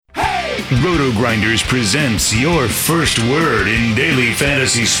Roto Grinders presents your first word in daily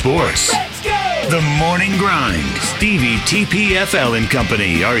fantasy sports. Let's go! The Morning Grind. Stevietpfl and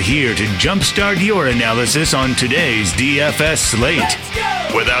Company are here to jumpstart your analysis on today's DFS slate. Let's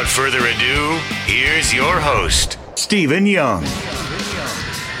go! Without further ado, here's your host, Stephen Young.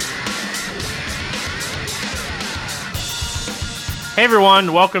 Hey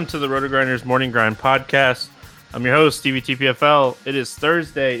everyone, welcome to the Roto Grinders Morning Grind podcast. I'm your host, Stevietpfl. It is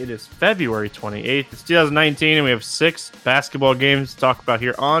Thursday. It is February 28th. It's 2019, and we have 6 basketball games to talk about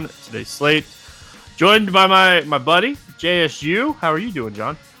here on today's slate. Joined by my buddy, JSU. How are you doing,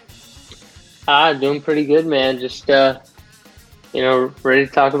 John? Doing pretty good, man. Just, ready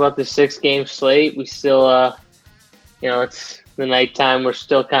to talk about the 6-game slate. We still, it's the nighttime. We're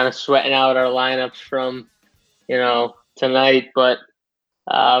still kind of sweating out our lineups from, tonight, but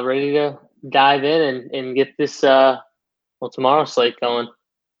ready to dive in and get this tomorrow's slate going.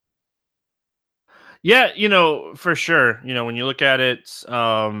 Yeah, for sure. When you look at it, it's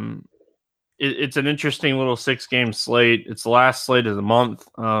an interesting little 6-game slate. It's the last slate of the month.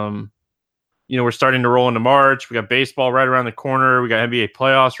 We're starting to roll into March. We got baseball right around the corner. We got NBA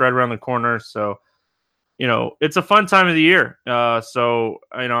playoffs right around the corner. So, it's a fun time of the year.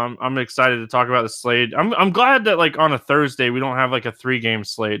 I'm excited to talk about the slate. I'm glad that on a Thursday we don't have a 3-game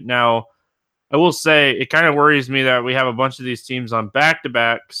slate. Now, I will say it kind of worries me that we have a bunch of these teams on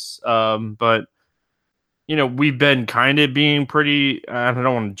back-to-backs. But we've been kind of being pretty, I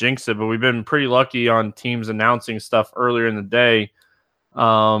don't want to jinx it, but we've been pretty lucky on teams announcing stuff earlier in the day.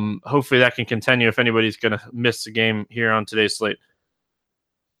 Hopefully that can continue if anybody's going to miss a game here on today's slate.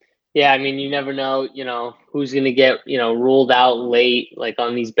 Yeah, I mean, you never know, who's going to get, ruled out late,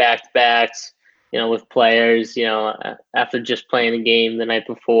 on these back-to-backs, with players, after just playing a game the night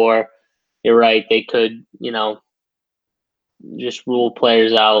before. You're right, they could, just rule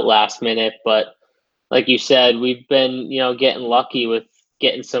players out last minute. But like you said, we've been, getting lucky with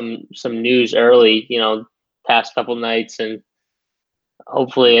getting some news early, past couple nights, and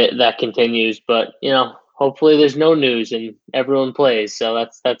hopefully that continues. But, hopefully there's no news and everyone plays. So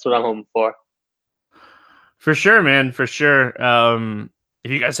that's what I'm hoping for. For sure, man. For sure.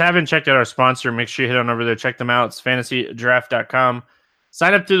 If you guys haven't checked out our sponsor, make sure you hit on over there. Check them out. It's FantasyDraft.com.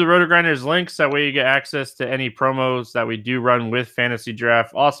 Sign up through the Roto Grinders links. That way you get access to any promos that we do run with Fantasy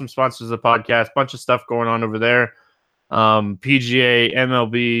Draft. Awesome sponsors of the podcast. Bunch of stuff going on over there. PGA,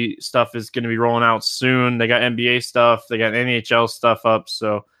 MLB stuff is going to be rolling out soon. They got NBA stuff. They got NHL stuff up.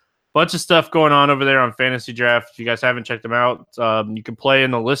 So bunch of stuff going on over there on Fantasy Draft. If you guys haven't checked them out, you can play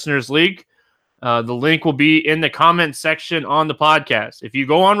in the Listeners League. The link will be in the comment section on the podcast. If you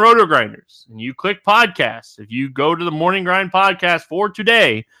go on Roto Grinders and you click podcasts, if you go to the Morning Grind podcast for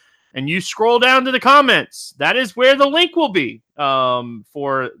today and you scroll down to the comments, that is where the link will be,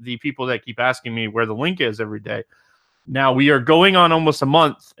 for the people that keep asking me where the link is every day. Now, we are going on almost a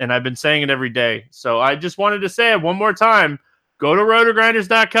month, and I've been saying it every day. So I just wanted to say it one more time. Go to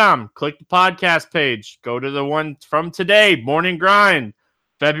rotogrinders.com, click the podcast page, go to the one from today, Morning Grind,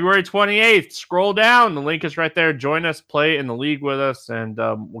 February 28th. Scroll down. The link is right there. Join us, play in the league with us, and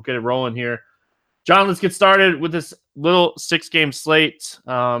we'll get it rolling here. John, let's get started with this little 6-game slate.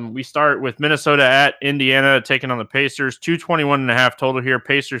 We start with Minnesota at Indiana, taking on the Pacers. 221.5 total here.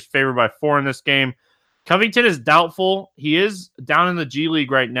 Pacers favored by 4 in this game. Covington is doubtful. He is down in the G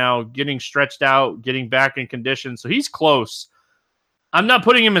League right now, getting stretched out, getting back in condition, so he's close. I'm not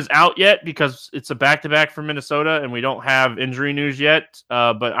putting him as out yet because it's a back-to-back for Minnesota and we don't have injury news yet,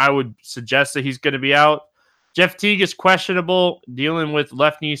 but I would suggest that he's going to be out. Jeff Teague is questionable, dealing with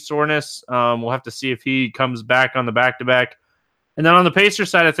left knee soreness. We'll have to see if he comes back on the back-to-back. And then on the Pacers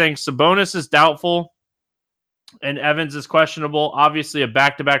side of things, Sabonis is doubtful and Evans is questionable. Obviously a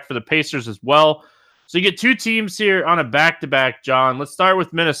back-to-back for the Pacers as well. So you get 2 teams here on a back-to-back, John. Let's start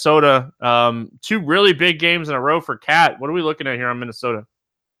with Minnesota. 2 really big games in a row for Cat. What are we looking at here on Minnesota?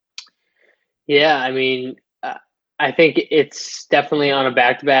 Yeah, I mean, I think it's definitely on a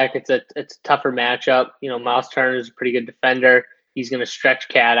back-to-back. It's a tougher matchup. Miles Turner is a pretty good defender. He's going to stretch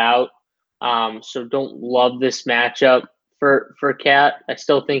Cat out. So don't love this matchup for Cat. I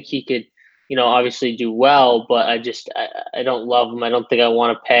still think he could, obviously do well, but I don't love him. I don't think I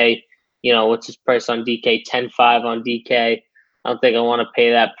want to pay, what's his price on DK? 10.5 on DK. I don't think I want to pay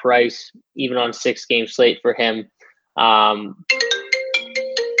that price, even on 6-game slate for him.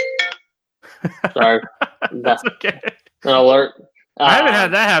 Sorry. That's okay. An alert. I haven't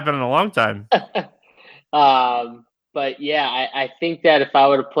had that happen in a long time. But yeah, I think that if I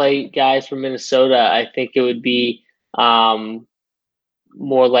were to play guys from Minnesota, I think it would be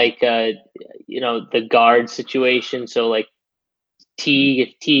more like the guard situation. So like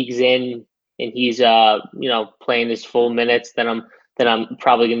If Teague's in and he's playing his full minutes, then I'm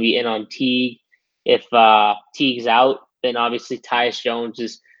probably gonna be in on Teague. If Teague's out, then obviously Tyus Jones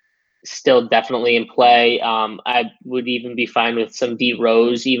is still definitely in play. I would even be fine with some D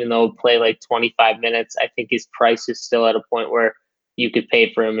Rose, even though he'll play like 25 minutes. I think his price is still at a point where you could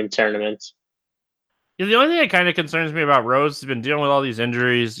pay for him in tournaments. Yeah, the only thing that kind of concerns me about Rose has been dealing with all these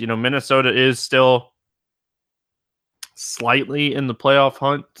injuries. Minnesota is still slightly in the playoff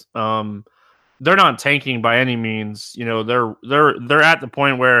hunt. They're not tanking by any means. They're at the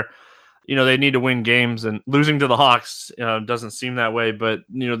point where they need to win games, and losing to the Hawks doesn't seem that way. But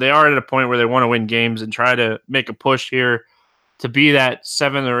they are at a point where they want to win games and try to make a push here to be that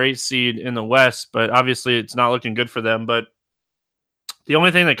 7th or 8th seed in the West. But obviously, it's not looking good for them. But the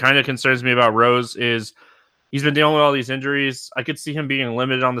only thing that kind of concerns me about Rose is he's been dealing with all these injuries. I could see him being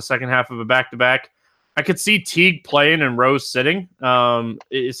limited on the second half of a back-to-back. I could see Teague playing and Rose sitting.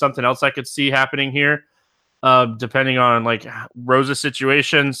 Is something else I could see happening here, depending on like Rose's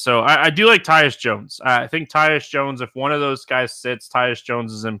situation. So I do like Tyus Jones. I think Tyus Jones, if one of those guys sits, Tyus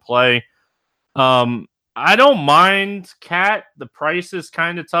Jones is in play. I don't mind Cat. The price is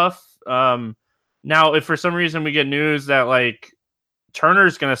kind of tough. Now, if for some reason we get news that like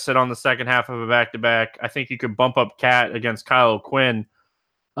Turner's going to sit on the second half of a back-to-back, I think you could bump up Cat against Kyle Quinn.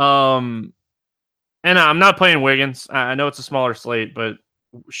 And I'm not playing Wiggins. I know it's a smaller slate, but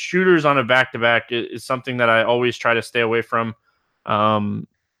shooters on a back-to-back is something that I always try to stay away from.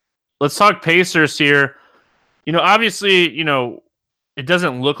 Let's talk Pacers here. Obviously, it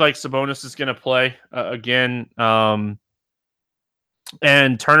doesn't look like Sabonis is going to play again. And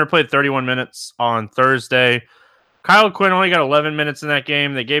Turner played 31 minutes on Thursday. Kyle Quinn only got 11 minutes in that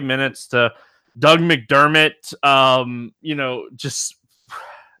game. They gave minutes to Doug McDermott.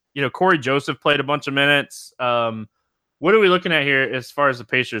 Corey Joseph played a bunch of minutes. What are we looking at here as far as the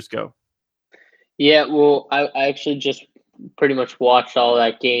Pacers go? Yeah, well, I actually just pretty much watched all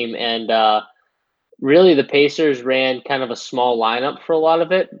that game, and really the Pacers ran kind of a small lineup for a lot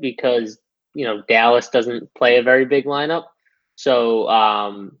of it because, Dallas doesn't play a very big lineup. So,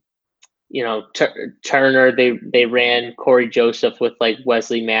 Turner, they ran Corey Joseph with like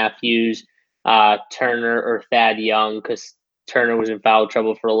Wesley Matthews, Turner or Thad Young because Turner was in foul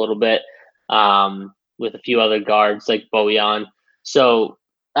trouble for a little bit, with a few other guards like Bojan. So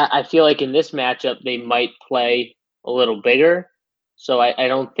I feel like in this matchup, they might play a little bigger. So I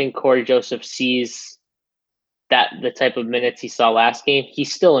don't think Corey Joseph sees the type of minutes he saw last game.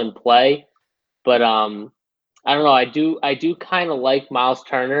 He's still in play, but I don't know. I do kind of like Miles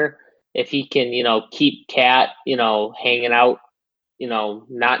Turner if he can, keep Cat, hanging out,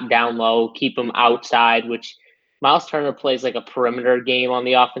 not down low, keep him outside, which Miles Turner plays like a perimeter game on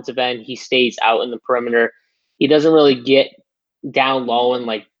the offensive end. He stays out in the perimeter. He doesn't really get down low and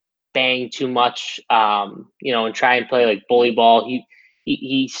like bang too much, and try and play like bully ball.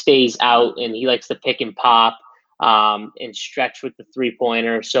 He stays out and he likes to pick and pop, and stretch with the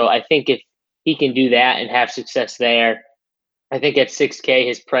 3-pointer. So I think if he can do that and have success there, I think at $6K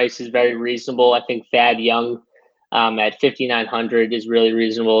his price is very reasonable. I think Thad Young at $5,900 is really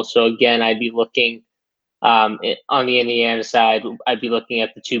reasonable. So again, I'd be looking on the Indiana side. I'd be looking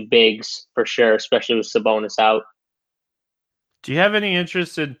at the two bigs for sure, especially with Sabonis out. Do you have any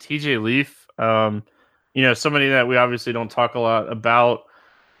interest in TJ Leaf? Somebody that we obviously don't talk a lot about.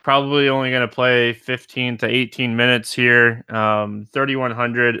 Probably only going to play 15 to 18 minutes here,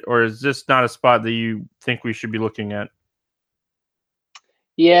 3,100. Or is this not a spot that you think we should be looking at?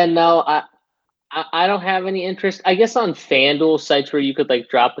 Yeah, no, I don't have any interest. I guess on FanDuel sites where you could like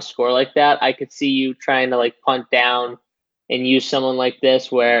drop a score like that, I could see you trying to like punt down and use someone like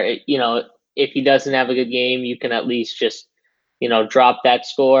this where, if he doesn't have a good game, you can at least just, drop that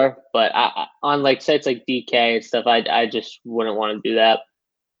score. But on like sites like DK and stuff, I just wouldn't want to do that.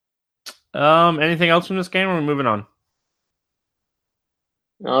 Anything else from this game, or are we moving on?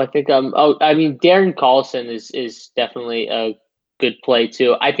 No, I think Darren Collison is definitely a good play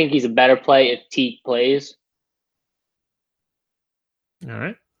too. I think he's a better play if Teague plays. All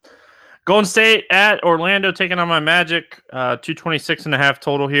right. Golden State at Orlando taking on my Magic. 226.5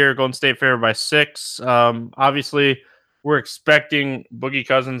 total here. Golden State favored by 6. Obviously, we're expecting Boogie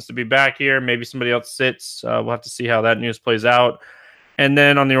Cousins to be back here. Maybe somebody else sits. We'll have to see how that news plays out. And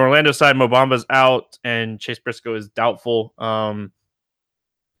then on the Orlando side, Mo Bamba's out and Chase Briscoe is doubtful.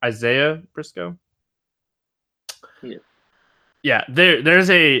 Isaiah Briscoe? Yeah, there's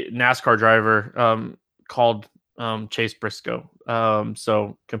a NASCAR driver called Chase Briscoe.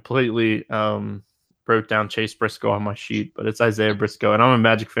 So completely wrote down Chase Briscoe on my sheet, but it's Isaiah Briscoe, and I'm a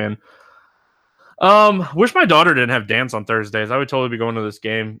Magic fan. Wish my daughter didn't have dance on Thursdays. I would totally be going to this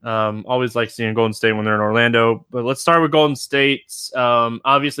game. Always like seeing Golden State when they're in Orlando. But let's start with Golden State.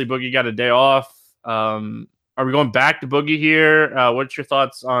 Obviously Boogie got a day off. Are we going back to Boogie here? What's your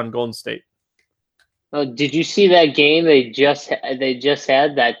thoughts on Golden State? Oh, did you see that game they just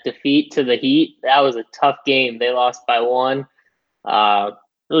had, that defeat to the Heat? That was a tough game. They lost by 1. It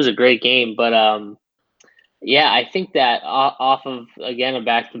was a great game, but yeah, I think that off of, again, a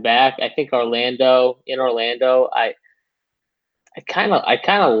back-to-back, I think Orlando, I kind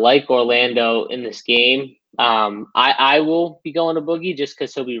of like Orlando in this game. I will be going to Boogie just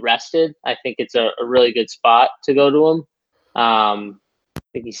because he'll be rested. I think it's a really good spot to go to him. I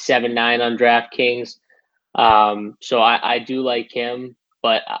think he's 7-9 on DraftKings. So I do like him,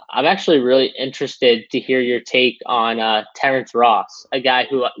 but I'm actually really interested to hear your take on Terrence Ross, a guy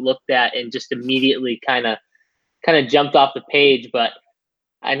who I looked at and just immediately kind of jumped off the page. But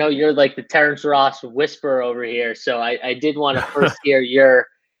I know you're like the Terrence Ross whisperer over here, so I did want to first hear your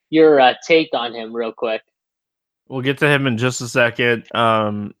take on him real quick. We'll get to him in just a second.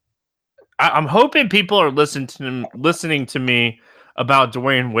 I'm hoping people are listening to me about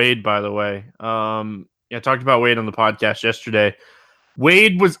Dwayne Wade, by the way. I talked about Wade on the podcast yesterday.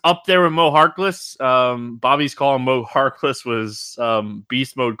 Wade was up there with Mo Harkless. Bobby's call on Mo Harkless was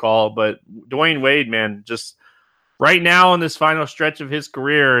beast mode call, but Dwayne Wade, man, just right now in this final stretch of his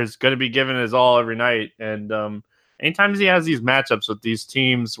career is going to be giving his all every night. And anytime he has these matchups with these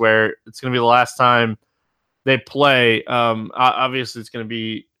teams where it's going to be the last time they play, obviously it's going to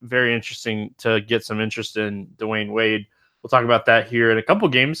be very interesting to get some interest in Dwayne Wade. We'll talk about that here in a couple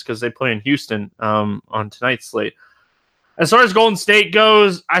games because they play in Houston on tonight's slate. As far as Golden State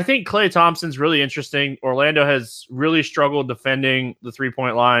goes, I think Klay Thompson's really interesting. Orlando has really struggled defending the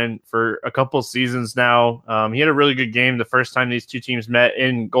three-point line for a couple seasons now. He had a really good game the first time these two teams met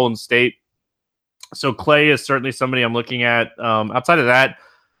in Golden State. So Klay is certainly somebody I'm looking at. Outside of that,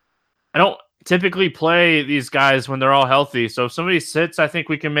 I don't typically play these guys when they're all healthy. So if somebody sits, I think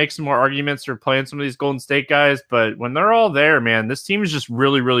we can make some more arguments for playing some of these Golden State guys. But when they're all there, man, this team is just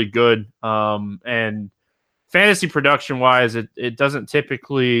really, really good. And fantasy production wise, it doesn't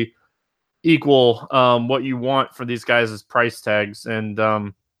typically equal what you want for these guys as price tags. And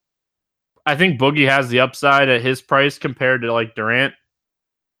I think Boogie has the upside at his price compared to like Durant.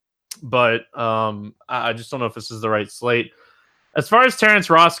 But I just don't know if this is the right slate. As far as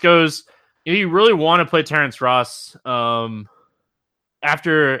Terrence Ross goes, you really want to play Terrence Ross after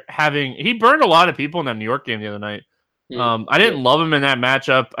he burned a lot of people in that New York game the other night. I didn't love him in that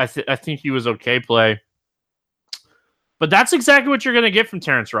matchup. I think he was okay play. But that's exactly what you're going to get from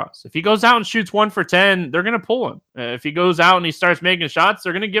Terrence Ross. If he goes out and shoots 1 for 10, they're going to pull him. If he goes out and he starts making shots,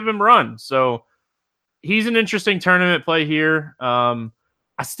 they're going to give him run. So he's an interesting tournament play here.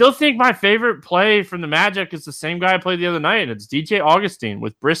 I still think my favorite play from the Magic is the same guy I played the other night, and it's DJ Augustin.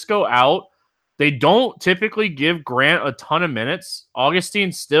 With Briscoe out, they don't typically give Grant a ton of minutes.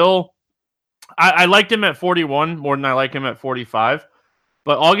 Augustin still, I liked him at 41 more than I like him at 45.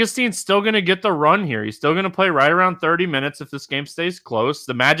 But Augustin's still going to get the run here. He's still going to play right around 30 minutes if this game stays close.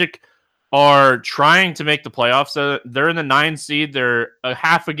 The Magic are trying to make the playoffs. So they're in the 9 seed. They're a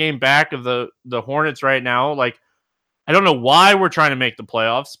half a game back of the Hornets right now. Like, I don't know why we're trying to make the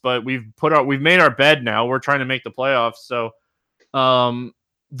playoffs, but we've made our bed now. We're trying to make the playoffs. So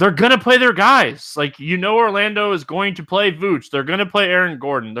they're going to play their guys. Like, Orlando is going to play Vooch. They're going to play Aaron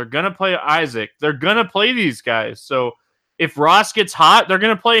Gordon. They're going to play Isaac. They're going to play these guys. So if Ross gets hot, they're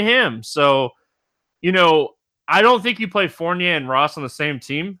going to play him. So, I don't think you play Fournier and Ross on the same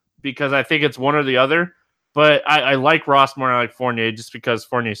team because I think it's one or the other. But I like Ross more than I like Fournier just because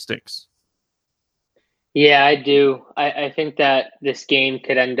Fournier stinks. Yeah, I do. I think that this game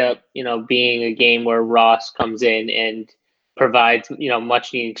could end up, being a game where Ross comes in and provides,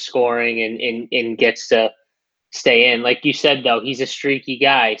 much needed scoring and gets to stay in. Like you said, though, he's a streaky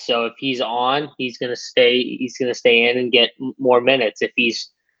guy. So if he's on, he's gonna stay in and get more minutes. If he's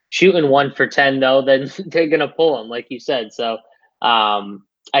shooting 1 for 10, though, then they're gonna pull him, like you said. So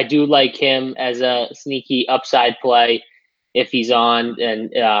I do like him as a sneaky upside play. If he's on, and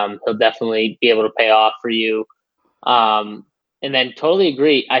he'll definitely be able to pay off for you. And then totally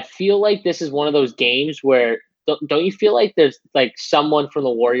agree. I feel like this is one of those games where don't you feel like there's like someone from the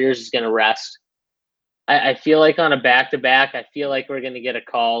Warriors is going to rest? I feel like on a back-to-back, I feel like we're going to get a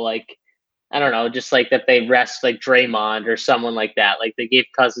call like, I don't know, just like that they rest like Draymond or someone like that. Like they gave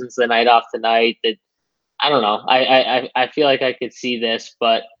Cousins the night off tonight. That I don't know. I feel like I could see this,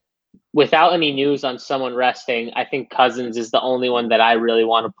 but without any news on someone resting, I think Cousins is the only one that I really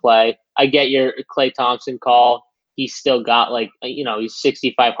want to play. I get your Klay Thompson call. He's still got he's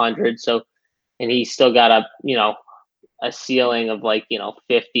 6,500. So and he's still got a ceiling of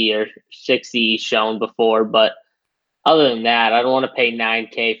 50 or 60 shown before. But other than that, I don't want to pay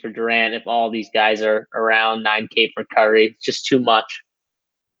 $9K for Durant if all these guys are around $9K for Curry. It's just too much.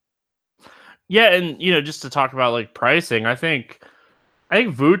 Yeah, and just to talk about pricing, I think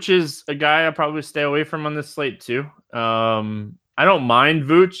Vooch is a guy I'll probably stay away from on this slate too. I don't mind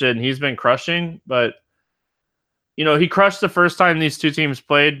Vooch, and he's been crushing, but he crushed the first time these two teams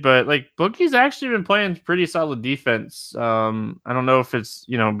played, but Boogie's actually been playing pretty solid defense. I don't know if it's,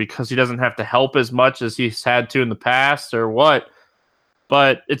 because he doesn't have to help as much as he's had to in the past or what,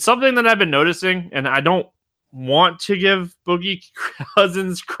 but it's something that I've been noticing, and I don't want to give Boogie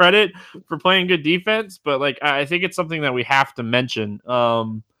Cousins credit for playing good defense, but I think it's something that we have to mention.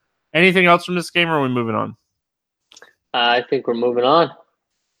 Anything else from this game, or are we moving on? I think we're moving on.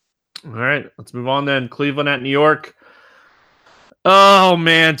 All right, let's move on then. Cleveland at New York. Oh,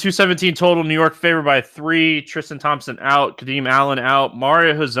 man, 217 total. New York favored by 3. Tristan Thompson out. Kadeem Allen out.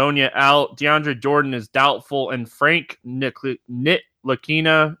 Mario Hezonja out. DeAndre Jordan is doubtful. And Frank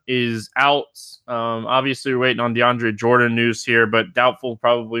Ntilikina is out. Obviously, we're waiting on DeAndre Jordan news here, but doubtful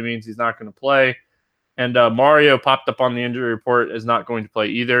probably means he's not going to play. And Mario popped up on the injury report, is not going to play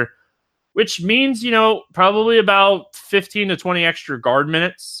either, which means, probably about 15 to 20 extra guard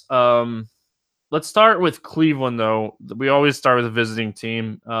minutes. Let's start with Cleveland, though. We always start with a visiting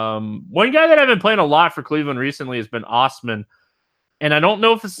team. One guy that I've been playing a lot for Cleveland recently has been Osman, and I don't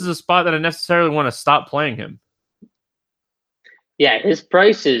know if this is a spot that I necessarily want to stop playing him. Yeah, his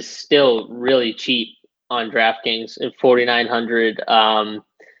price is still really cheap on DraftKings at $4,900.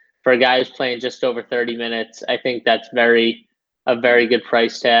 For a guy who's playing just over 30 minutes, I think that's a very good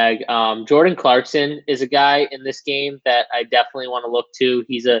price tag. Jordan Clarkson is a guy in this game that I definitely want to look to.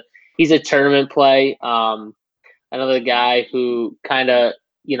 He's a tournament play. Another guy who kind of,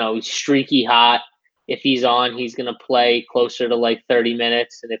 he's streaky hot. If he's on, he's going to play closer to 30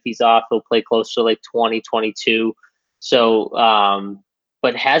 minutes. And if he's off, he'll play closer to 20, 22. So,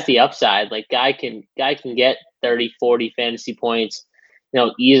 but has the upside. Guy can get 30, 40 fantasy points,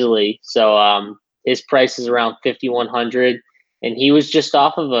 easily. So his price is around 5,100. And he was just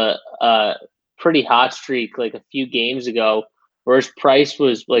off of a pretty hot streak a few games ago, where his price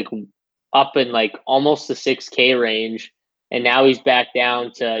was up in almost the 6K range, and now he's back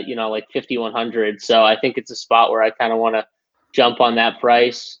down to 5,100. So I think it's a spot where I kind of want to jump on that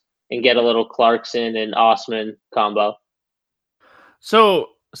price and get a little Clarkson and Osman combo. So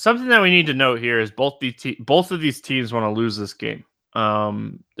something that we need to note here is both of these teams want to lose this game.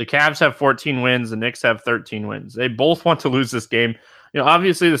 The Cavs have 14 wins, the Knicks have 13 wins. They both want to lose this game.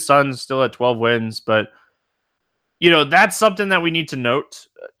 Obviously the Suns still at 12 wins, but that's something that we need to note.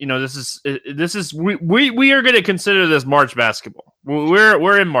 This is we are going to consider this March basketball.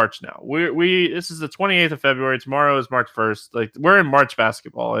 We're in March now. This is the 28th of February. Tomorrow is March 1st. We're in March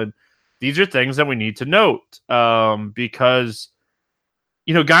basketball, and these are things that we need to note. Because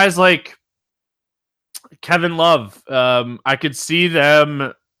guys like Kevin Love, I could see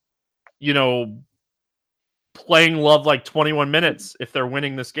them, playing Love 21 minutes if they're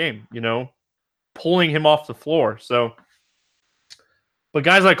winning this game, pulling him off the floor. So, but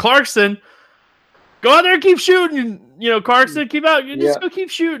guys like Clarkson, go out there and keep shooting. Clarkson, go keep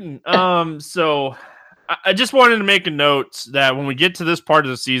shooting. So I just wanted to make a note that when we get to this part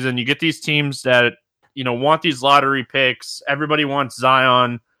of the season, you get these teams that, want these lottery picks. Everybody wants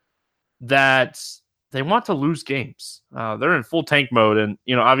Zion, that they want to lose games. They're in full tank mode. And,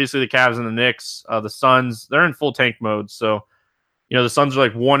 obviously the Cavs and the Knicks, the Suns, they're in full tank mode. So, the Suns are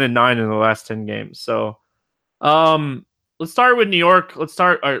 1-9 in the last 10 games. So, let's start with New York. Let's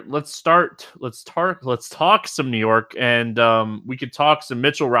talk some New York, and we could talk some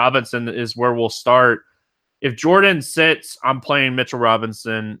Mitchell Robinson is where we'll start. If Jordan sits, I'm playing Mitchell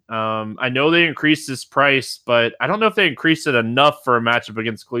Robinson. I know they increased his price, but I don't know if they increased it enough for a matchup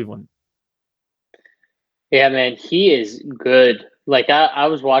against Cleveland. Yeah, man, he is good. I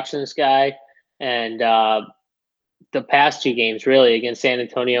was watching this guy, and the past two games really against San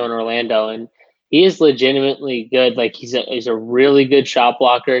Antonio and Orlando, and he is legitimately good. He's a really good shot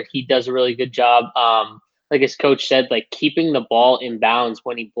blocker. He does a really good job. Like his coach said, keeping the ball in bounds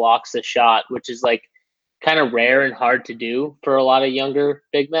when he blocks the shot, which is kind of rare and hard to do for a lot of younger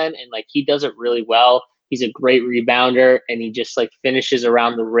big men. And he does it really well. He's a great rebounder, and he just finishes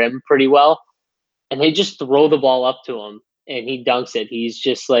around the rim pretty well. And they just throw the ball up to him and he dunks it. He's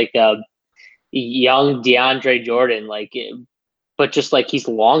just a young DeAndre Jordan, but just he's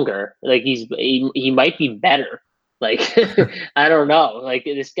longer. He might be better. I don't know.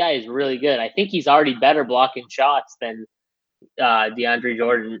 This guy is really good. I think he's already better blocking shots than DeAndre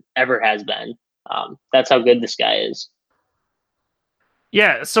Jordan ever has been. That's how good this guy is.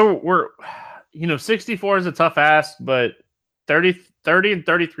 Yeah, so we're 64 is a tough ask, but 30 and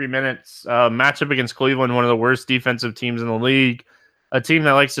 33 minutes matchup against Cleveland, one of the worst defensive teams in the league, a team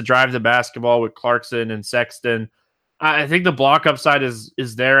that likes to drive the basketball with Clarkson and Sexton. I think the block upside is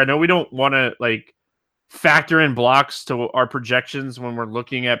there. I know we don't want to factor in blocks to our projections when we're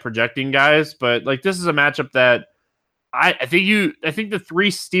looking at projecting guys, but this is a matchup that I think the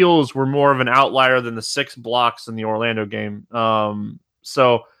 3 steals were more of an outlier than the 6 blocks in the Orlando game.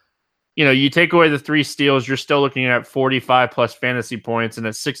 So you take away the 3 steals, you're still looking at 45 plus fantasy points, and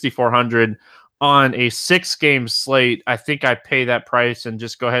at 6,400 on a 6-game slate, I think I pay that price and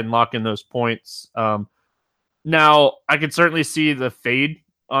just go ahead and lock in those points. Now I could certainly see the fade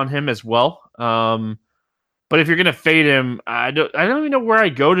on him as well. But if you're going to fade him, I don't even know where I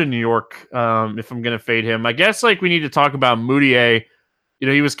go to New York if I'm going to fade him. I guess we need to talk about Moutier.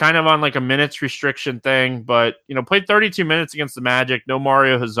 He was kind of on a minutes restriction thing, but, played 32 minutes against the Magic. No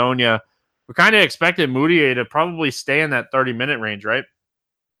Mario Hezonja. We kind of expected Moutier to probably stay in that 30-minute range, right?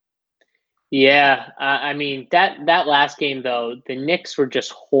 Yeah. I mean, that last game, though, the Knicks were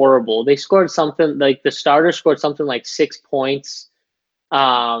just horrible. They scored something the starter scored something like 6 points.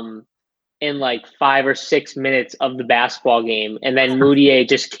 In 5 or 6 minutes of the basketball game. And then Moutier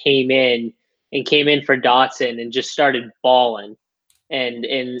just came in for Dotson and just started balling.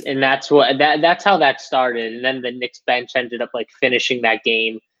 And that's that's how that started. And then the Knicks bench ended up finishing that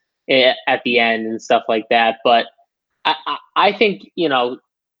game at the end and stuff like that. But I think,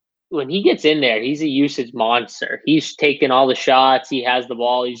 when he gets in there, he's a usage monster. He's taking all the shots. He has the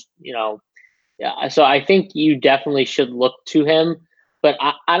ball. He's, so I think you definitely should look to him. But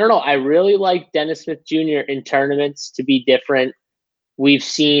I don't know. I really like Dennis Smith Jr. in tournaments to be different. We've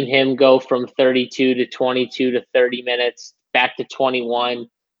seen him go from 32 to 22 to 30 minutes, back to 21.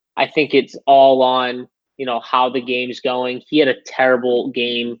 I think it's all on, how the game's going. He had a terrible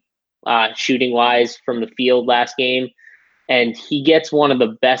game shooting-wise from the field last game, and he gets one of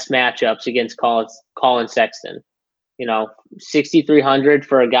the best matchups against Colin Sexton. 6,300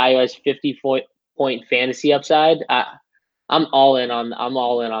 for a guy who has 50-point fantasy upside. I'm all in on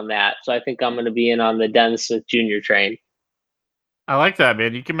that. So I think I'm going to be in on the Dennis Smith Jr. train. I like that,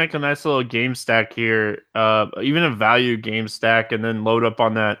 man. You can make a nice little game stack here, even a value game stack, and then load up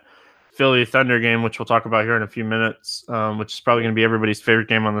on that Philly Thunder game, which we'll talk about here in a few minutes, which is probably going to be everybody's favorite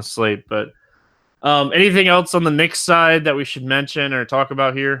game on the slate. But anything else on the Knicks side that we should mention or talk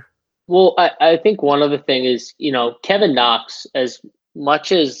about here? Well, I think one other thing is, Kevin Knox, as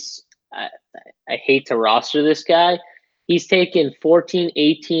much as I hate to roster this guy, he's taken 14,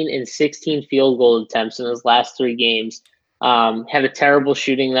 18, and 16 field goal attempts in his last 3 games. Had a terrible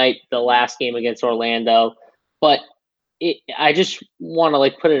shooting night the last game against Orlando. But I just want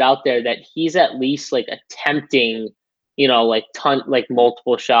to put it out there that he's at least attempting,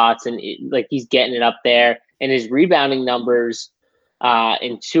 multiple shots, and he's getting it up there. And his rebounding numbers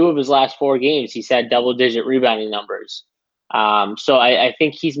in 2 of his last 4 games, he's had double-digit rebounding numbers. So I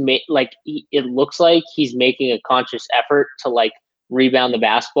think he's it looks like he's making a conscious effort to rebound the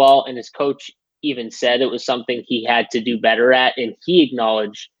basketball, and his coach even said it was something he had to do better at, and he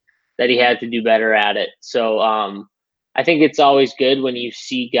acknowledged that he had to do better at it. So I think it's always good when you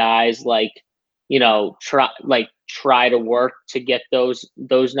see guys try to work to get those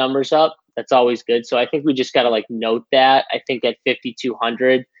numbers up. That's always good. So I think we just got to note that. I think at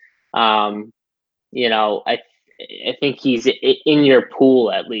 5,200, I think he's in your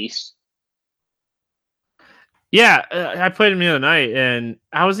pool at least. Yeah, I played him the other night, and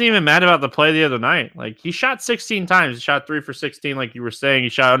I wasn't even mad about the play the other night. He shot 16 times. He shot 3 for 16, like you were saying. He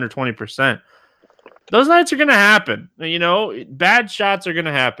shot under 20%. Those nights are going to happen. Bad shots are going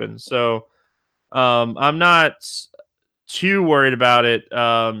to happen. So I'm not too worried about it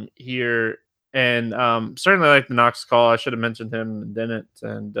here. And certainly like the Knox call. I should have mentioned him and didn't.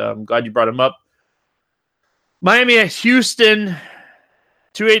 And I'm glad you brought him up. Miami at Houston,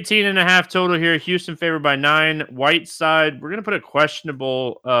 218.5 total here. Houston favored by 9. Whiteside, we're going to put a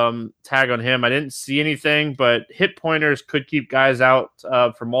questionable tag on him. I didn't see anything, but hit pointers could keep guys out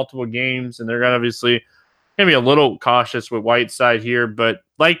for multiple games, and they're obviously going to be a little cautious with Whiteside here. But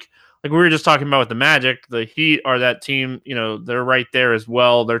like we were just talking about with the Magic, the Heat are that team, they're right there as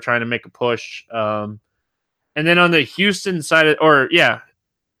well. They're trying to make a push. And then on the Houston side,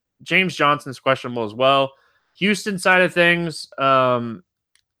 James Johnson's questionable as well. Houston side of things, Fareed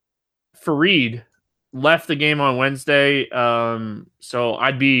left the game on Wednesday, so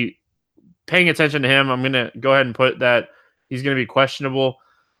I'd be paying attention to him. I'm going to go ahead and put that he's going to be questionable.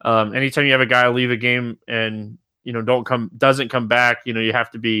 Anytime you have a guy leave a game and doesn't come back, you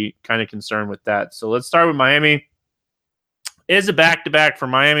have to be kind of concerned with that. So let's start with Miami. Is a back-to-back for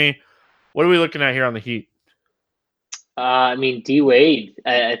Miami. What are we looking at here on the Heat? D Wade.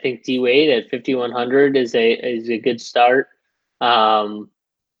 I think D Wade at 5,100 is a good start.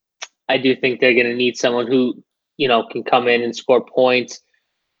 I do think they're going to need someone who can come in and score points.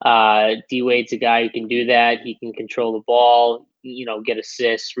 D Wade's a guy who can do that. He can control the ball. Get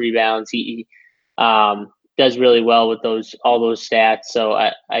assists, rebounds. He does really well with all those stats. So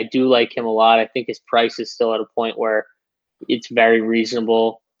I do like him a lot. I think his price is still at a point where it's very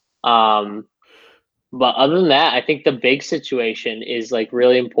reasonable. But other than that, I think the big situation is like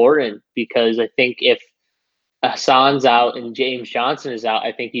really important, because I think if Hassan's out and James Johnson is out,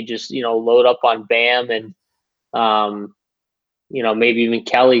 I think you just, load up on Bam and, maybe even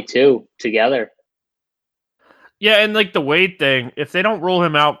Kelly too together. Yeah, and like the Wade thing, if they don't roll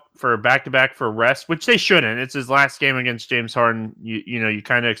him out for a back-to-back for rest, which they shouldn't, it's his last game against James Harden, you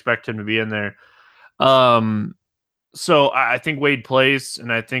kind of expect him to be in there. So I think Wade plays,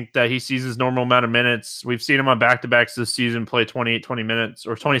 and I think that he sees his normal amount of minutes. We've seen him on back-to-backs this season play 28 minutes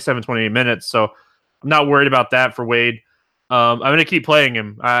or 27, 28 minutes. So I'm not worried about that for Wade. I'm going to keep playing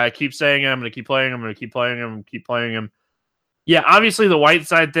him. I keep saying it. I'm going to keep playing him. I'm going to keep playing him. Keep playing him. Yeah, obviously the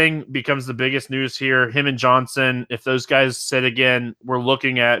Whiteside thing becomes the biggest news here. Him and Johnson, if those guys sit again, we're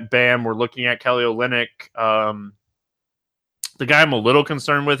looking at Bam. We're looking at Kelly Olynyk. The guy I'm a little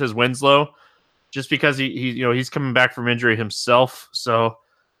concerned with is Winslow, just because he's coming back from injury himself. So,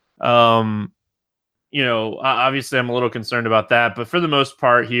 obviously I'm a little concerned about that. But for the most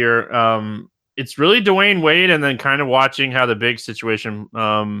part here, it's really Dwayne Wade and then kind of watching how the big situation,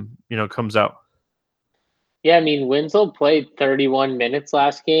 comes out. Yeah, Winslow played 31 minutes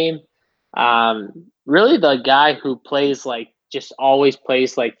last game. Really the guy who plays always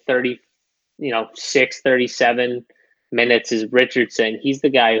plays 30, 37 minutes is Richardson. He's the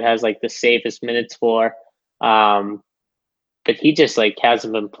guy who has the safest minutes for. But he just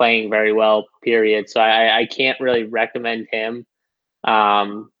hasn't been playing very well, period. So I can't really recommend him.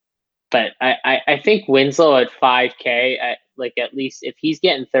 But I think Winslow at 5K, at least if he's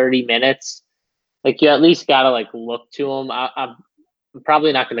getting 30 minutes, you at least got to look to him. I'm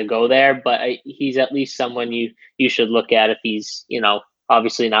probably not going to go there, but he's at least someone you should look at if he's,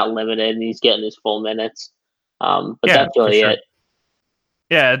 obviously not limited and he's getting his full minutes. But yeah, that's really it.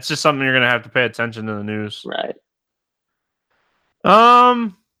 Yeah, it's just something you're going to have to pay attention to the news. Right. I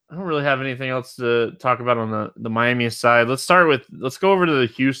don't really have anything else to talk about on the Miami side. Let's go over to the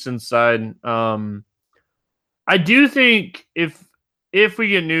Houston side. I do think if we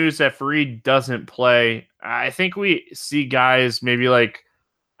get news that Fareed doesn't play, I think we see guys maybe I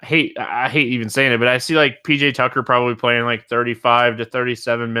hate even saying it, but I see PJ Tucker probably playing 35 to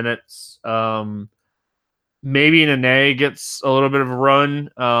 37 minutes. Maybe Nene gets a little bit of a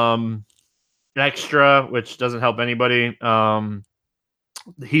run extra, which doesn't help anybody.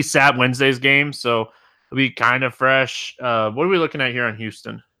 He sat Wednesday's game, so it'll be kind of fresh. What are we looking at here on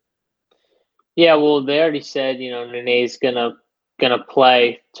Houston? Yeah, well, they already said, Nene's gonna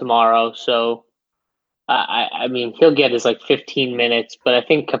play tomorrow, so he'll get his 15 minutes, but I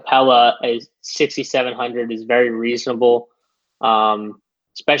think Capella is 6,700 is very reasonable,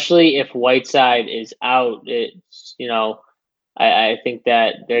 especially if Whiteside is out. It's I think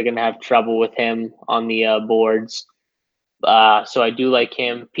that they're gonna have trouble with him on the boards, so I do like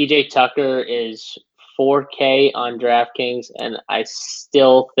him. PJ Tucker is 4K on DraftKings, and I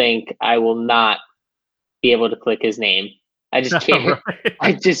still think I will not be able to click his name. I just can't. Right.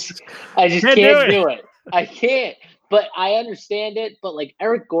 I just can't do it. I can't. But I understand it. But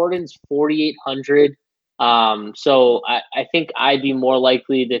Eric Gordon's 4,800. So I think I'd be more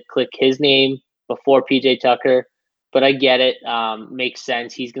likely to click his name before PJ Tucker. But I get it. Makes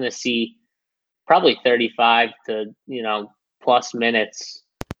sense. He's going to see probably 35 to plus minutes.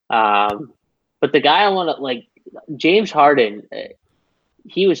 But the guy I want to James Harden.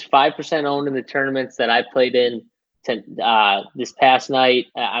 He was 5% owned in the tournaments that I played in this past night.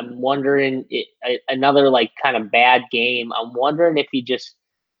 I'm wondering another kind of bad game. I'm wondering if he just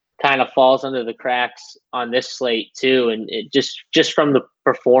kind of falls under the cracks on this slate too, and it just from the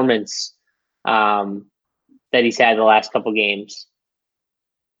performance that he's had the last couple games.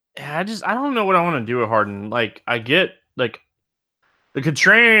 Yeah, I don't know what I want to do with Harden. I get the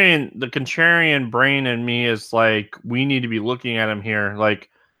contrarian brain in me is we need to be looking at him here.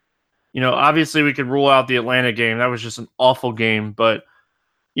 Obviously we could rule out the Atlanta game. That was just an awful game. But,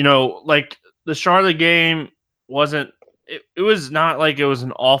 the Charlotte game wasn't – it was not it was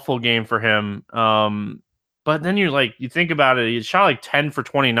an awful game for him. But then you think about it, he shot 10 for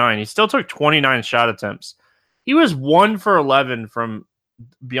 29. He still took 29 shot attempts. He he was 1 for 11 from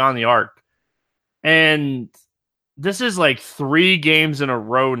beyond the arc. And this is like 3 games in a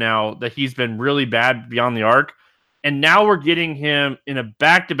row now that he's been really bad beyond the arc. And now we're getting him in a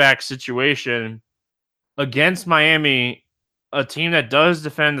back-to-back situation against Miami, a team that does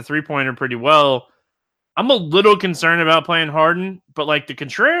defend the three-pointer pretty well. I'm a little concerned about playing Harden, but like the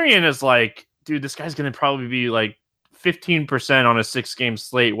contrarian is like, dude, this guy's going to probably be like 15% on a 6-game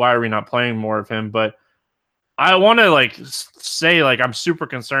slate. Why are we not playing more of him? But I want to like say like I'm super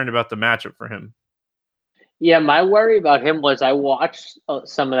concerned about the matchup for him. Yeah, my worry about him was I watched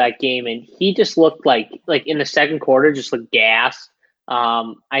some of that game and he just looked like in the second quarter just looked gassed.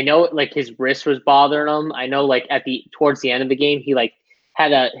 I know like his wrist was bothering him. I know like towards the end of the game he like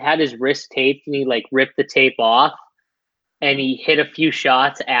had his wrist taped and he like ripped the tape off and he hit a few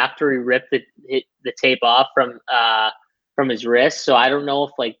shots after he ripped the tape off from his wrist. So I don't know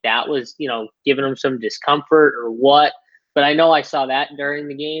if like that was, giving him some discomfort or what, but I know I saw that during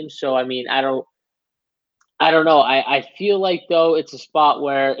the game. So I mean, I don't know. I feel like though it's a spot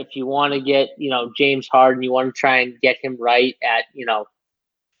where if you want to get, James Harden, you want to try and get him right at,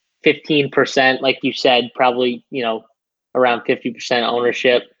 15%, like you said, probably, around 50%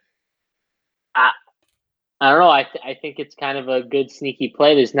 ownership. I don't know. I think it's kind of a good sneaky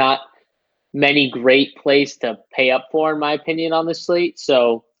play. There's not many great plays to pay up for, in my opinion, on the slate.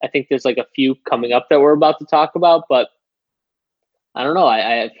 So I think there's like a few coming up that we're about to talk about, but I don't know.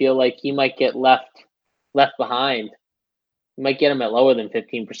 I feel like he might get left behind. You might get him at lower than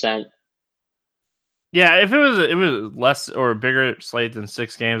 15%. Yeah, if it was less or a bigger slate than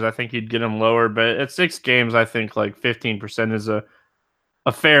 6 games, I think you'd get him lower. But at 6 games, I think like 15% is a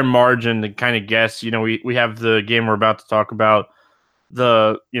fair margin to kind of guess. We have the game we're about to talk about, with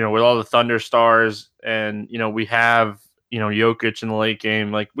all the Thunder stars, and we have Jokic in the late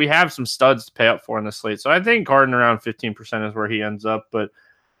game. Like we have some studs to pay up for in the slate. So I think Harden around 15% is where he ends up. But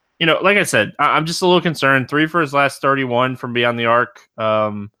like I said, I'm just a little concerned. 3 for his last 31 from beyond the arc.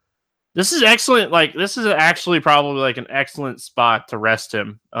 This is excellent. Like this is actually probably like an excellent spot to rest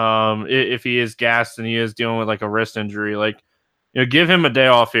him. If he is gassed and he is dealing with like a wrist injury, like give him a day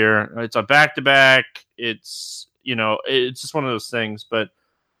off here. It's a back-to-back. It's it's just one of those things. But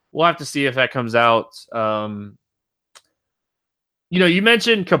we'll have to see if that comes out. You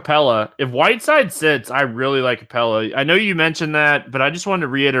mentioned Capella. If Whiteside sits, I really like Capella. I know you mentioned that, but I just wanted to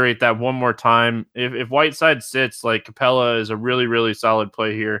reiterate that one more time. If Whiteside sits, like Capella is a really, really solid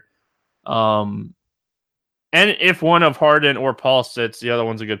play here. And if one of Harden or Paul sits, the other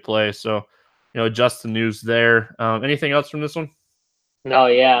one's a good play. So, just the news there. Anything else from this one? No,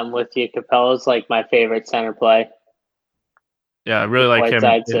 yeah, I'm with you. Capella's like my favorite center play. Yeah, I really like him.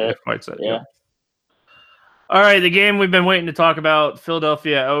 If Whiteside, yeah. All right, the game we've been waiting to talk about,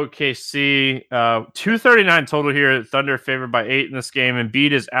 Philadelphia OKC. 239 total here. Thunder favored by 8 in this game.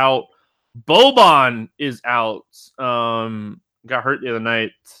 Embiid is out. Boban is out. Got hurt the other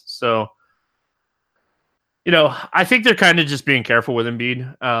night. So, I think they're kind of just being careful with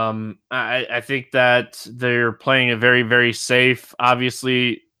Embiid. I think that they're playing it very, very safe.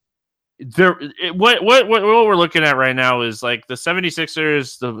 Obviously, what we're looking at right now is like the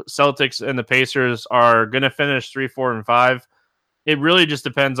 76ers, the Celtics, and the Pacers are going to finish 3, 4, and 5. It really just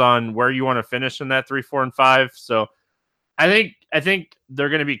depends on where you want to finish in that 3, 4, and 5. So I think they're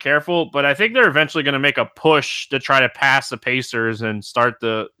going to be careful, but I think they're eventually going to make a push to try to pass the Pacers and start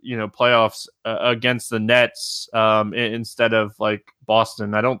the playoffs against the Nets instead of like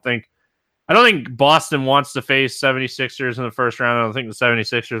Boston. I don't think Boston wants to face 76ers in the first round. I don't think the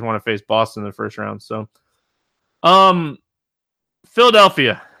 76ers want to face Boston in the first round. So,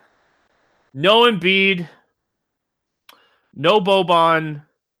 Philadelphia, no Embiid, no Boban.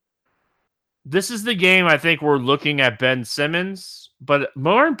 This is the game I think we're looking at Ben Simmons, but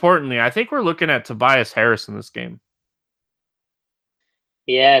more importantly, I think we're looking at Tobias Harris in this game.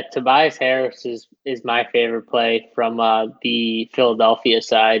 Yeah, Tobias Harris is my favorite play from the Philadelphia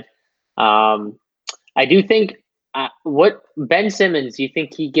side. I do think what Ben Simmons, you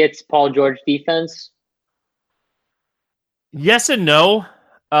think he gets Paul George defense? Yes and no.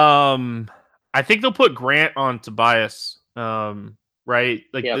 I think they'll put Grant on Tobias. Right?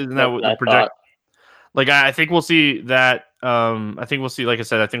 Like, isn't that what the project? Like, I think we'll see that. I think we'll see, like I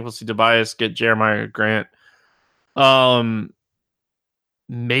said, I think we'll see Tobias get Jeremiah Grant.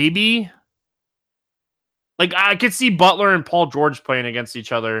 Maybe. Like, I could see Butler and Paul George playing against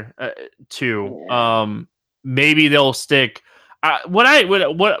each other too. Yeah. Maybe they'll stick.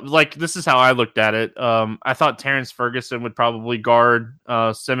 This is how I looked at it. I thought Terrence Ferguson would probably guard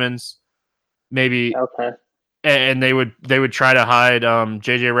Simmons. Maybe. Okay. And they would try to hide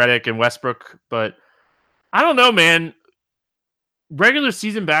JJ Redick and Westbrook, but I don't know, man. Regular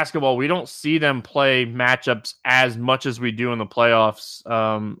season basketball, we don't see them play matchups as much as we do in the playoffs.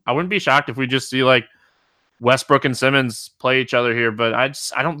 I wouldn't be shocked if we just see like Westbrook and Simmons play each other here, but I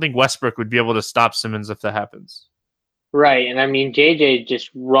don't think Westbrook would be able to stop Simmons if that happens. Right, and I mean JJ just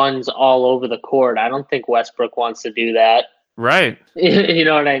runs all over the court. I don't think Westbrook wants to do that. Right. You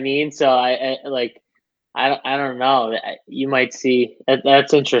know what I mean? So I don't know. You might see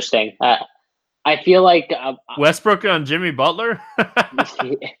that's interesting. I feel like Westbrook on Jimmy Butler.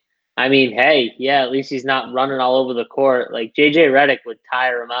 I mean, hey, yeah, at least he's not running all over the court. Like JJ Redick would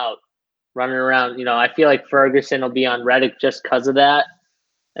tire him out running around. You know, I feel like Ferguson will be on Redick just because of that.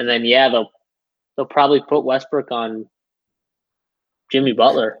 And then yeah, they'll probably put Westbrook on Jimmy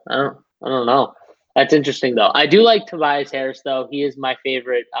Butler. I don't know. That's interesting though. I do like Tobias Harris though. He is my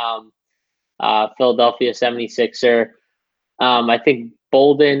favorite Philadelphia 76er. I think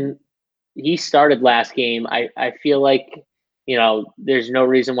Bolden, he started last game. I feel like, you know, there's no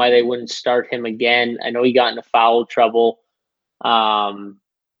reason why they wouldn't start him again. I know he got into foul trouble.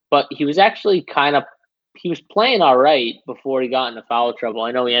 But he was actually he was playing all right before he got into foul trouble.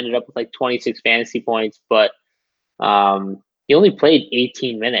 I know he ended up with like 26 fantasy points, but he only played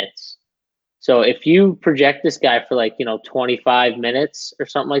 18 minutes. So if you project this guy for like, you know, 25 minutes or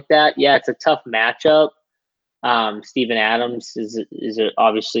something like that, yeah, it's a tough matchup. Steven Adams is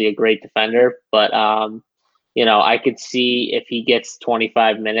obviously a great defender, but you know, I could see if he gets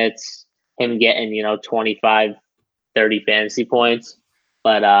 25 minutes, him getting, you know, 25, 30 fantasy points.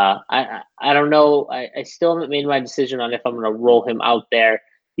 But I don't know. I still haven't made my decision on if I'm going to roll him out there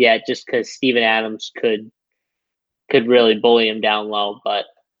yet, just because Steven Adams could really bully him down low. But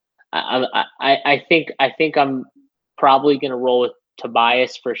I think I'm probably going to roll with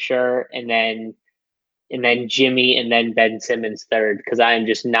Tobias for sure, and then Jimmy, and then Ben Simmons third, because I am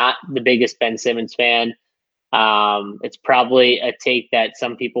just not the biggest Ben Simmons fan. It's probably a take that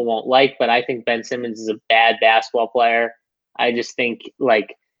some people won't like, but I think Ben Simmons is a bad basketball player. I just think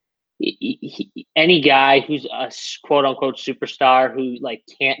like any guy who's a quote unquote superstar who like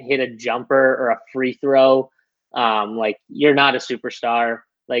can't hit a jumper or a free throw, like you're not a superstar.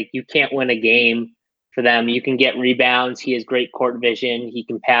 Like you can't win a game for them. You can get rebounds. He has great court vision. He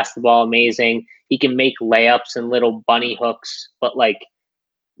can pass the ball amazing. He can make layups and little bunny hooks, but like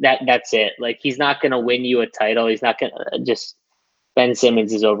that's it. Like he's not going to win you a title. He's not going to just Ben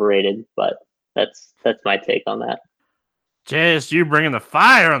Simmons is overrated, but that's my take on that. JSU bringing the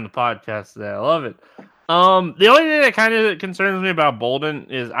fire on the podcast today. I love it. The only thing that kind of concerns me about Bolden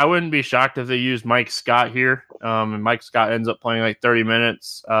is I wouldn't be shocked if they used Mike Scott here. And Mike Scott ends up playing like 30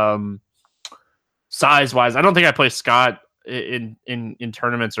 minutes. Size-wise, I don't think I play Scott in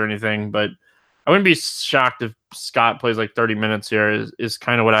tournaments or anything, but I wouldn't be shocked if Scott plays like 30 minutes here is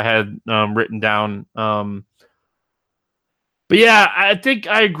kind of what I had written down. But yeah, I think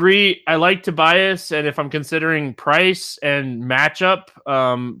I agree. I like Tobias, and if I'm considering price and matchup,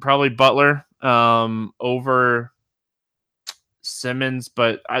 probably Butler over Simmons.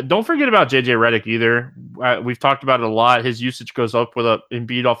 But don't forget about JJ Redick either. We've talked about it a lot. His usage goes up with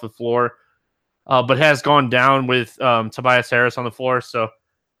Embiid off the floor, but has gone down with Tobias Harris on the floor. So,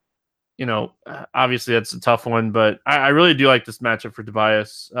 you know, obviously that's a tough one, but I really do like this matchup for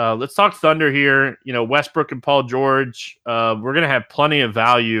Tobias. Let's talk Thunder here. You know, Westbrook and Paul George. We're going to have plenty of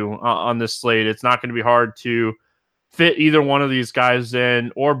value on this slate. It's not going to be hard to fit either one of these guys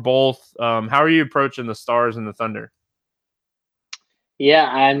in or both. How are you approaching the Stars and the Thunder? Yeah,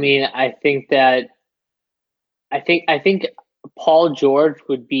 I mean, I think Paul George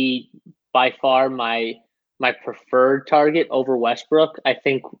would be by far my preferred target over Westbrook. I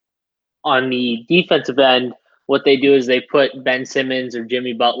think on the defensive end, what they do is they put Ben Simmons or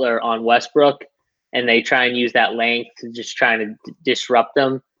Jimmy Butler on Westbrook, and they try and use that length to just try to disrupt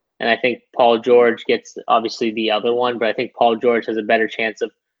them. And I think Paul George gets obviously the other one, but I think Paul George has a better chance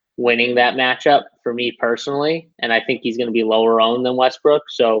of winning that matchup for me personally. And I think he's going to be lower owned than Westbrook.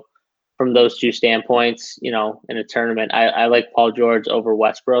 So from those two standpoints, you know, in a tournament, I like Paul George over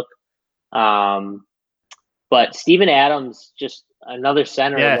Westbrook. But Steven Adams, just another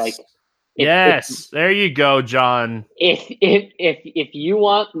center. Yes. There you go, John. If you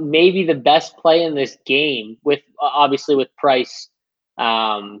want maybe the best play in this game, with obviously with price,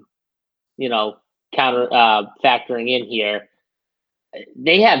 you know, factoring in here,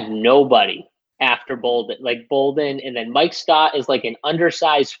 they have nobody after Bolden. Like Bolden, and then Mike Scott is like an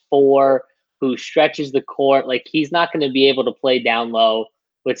undersized 4 who stretches the court. Like he's not going to be able to play down low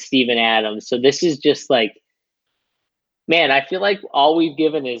with Steven Adams. So this is just like Man, I feel like all we've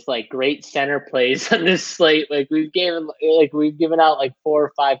given is like great center plays on this slate. We've given out like 4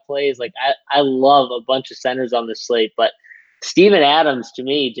 or 5 plays. I love a bunch of centers on this slate, but Steven Adams to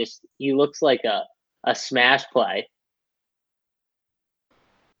me he looks like a smash play.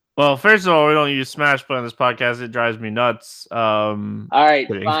 Well, first of all, we don't use smash play on this podcast. It drives me nuts. All right,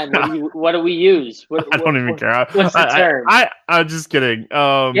 fine. What do we use? I don't even care. What's the term? I'm just kidding.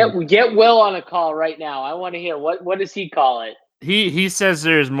 Get Will on a call right now. I want to hear what does he call it? He says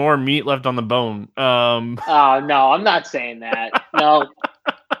there's more meat left on the bone. Oh no, I'm not saying that. No,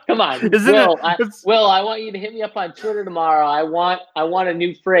 come on, Will. I want you to hit me up on Twitter tomorrow. I want a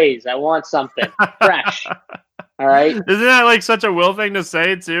new phrase. I want something fresh. All right. Isn't that like such a Will thing to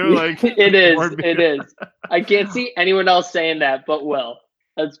say too? Like it is. It is. I can't see anyone else saying that but Will.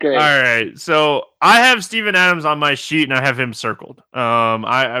 That's great. All right. So I have Steven Adams on my sheet and I have him circled.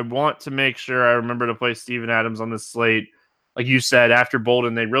 I want to make sure I remember to play Steven Adams on the slate. Like you said, after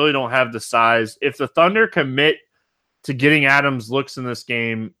Bolden, they really don't have the size. If the Thunder commit to getting Adams looks in this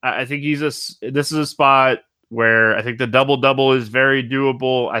game, I think this is a spot where I think the double-double is very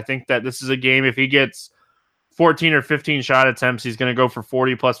doable. I think that this is a game, if he gets 14 or 15 shot attempts, he's going to go for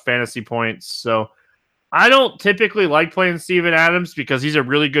 40 plus fantasy points. So I don't typically like playing Steven Adams because he's a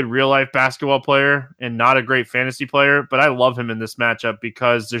really good real life basketball player and not a great fantasy player. But I love him in this matchup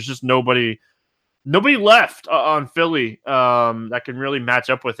because there's just nobody left on Philly that can really match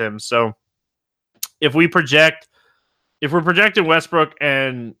up with him. So if we're projecting Westbrook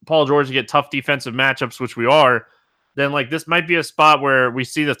and Paul George to get tough defensive matchups, which we are, then like this might be a spot where we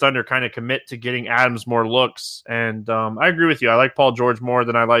see the Thunder kind of commit to getting Adams more looks. And I agree with you. I like Paul George more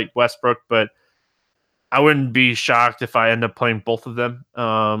than I like Westbrook, but I wouldn't be shocked if I end up playing both of them.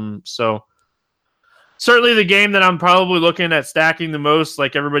 So certainly the game that I'm probably looking at stacking the most,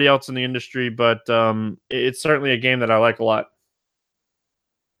 like everybody else in the industry, but it's certainly a game that I like a lot.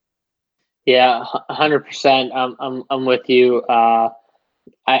 Yeah, 100%. I'm with you.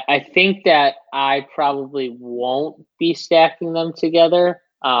 I think that I probably won't be stacking them together,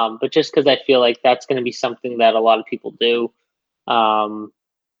 but just because I feel like that's going to be something that a lot of people do,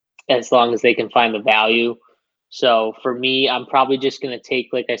 as long as they can find the value. So for me, I'm probably just going to take,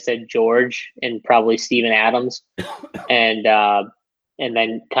 like I said, George and probably Steven Adams, and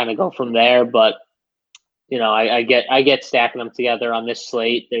then kind of go from there. But I get stacking them together on this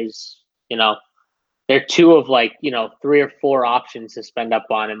slate. There's they're 2 of 3 or 4 options to spend up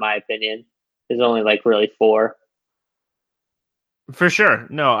on, in my opinion. There's only really 4. For sure.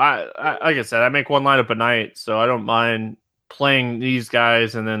 No, I like I said, I make one lineup a night, so I don't mind playing these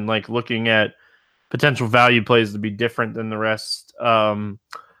guys and then looking at potential value plays to be different than the rest. The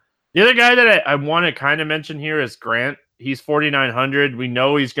other guy that I want to kind of mention here is Grant. He's 4,900. We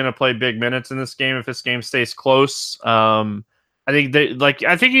know he's going to play big minutes in this game if this game stays close. I think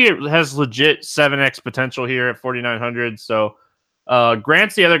he has legit 7x potential here at 4,900. So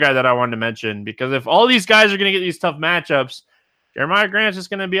Grant's the other guy that I wanted to mention, because if all these guys are going to get these tough matchups, Jeremiah Grant's just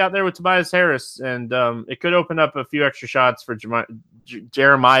going to be out there with Tobias Harris, and it could open up a few extra shots for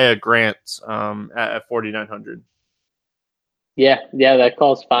Jeremiah Grant at 4,900. Yeah, that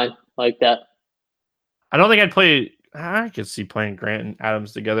call's fine. I like that. I don't think I could see playing Grant and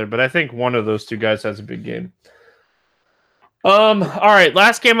Adams together, but I think one of those 2 guys has a big game. All right,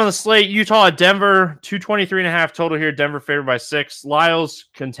 last game on the slate, Utah at Denver, 223.5 total here. Denver favored by 6. Lyles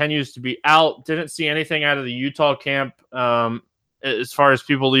continues to be out. Didn't see anything out of the Utah camp as far as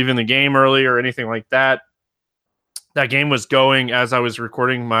people leaving the game early or anything like that. That game was going as I was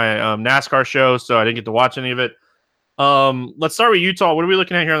recording my NASCAR show, so I didn't get to watch any of it. Let's start with Utah. What are we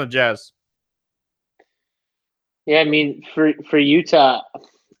looking at here on the Jazz? Yeah, I mean, for Utah,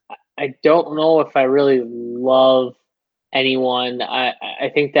 I don't know if I really love anyone.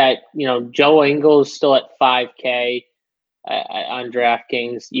 I think that Joe Ingles still at 5K on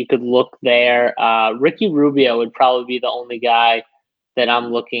DraftKings. You could look there. Ricky Rubio would probably be the only guy that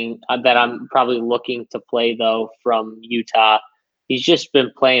I'm probably looking to play though from Utah. He's just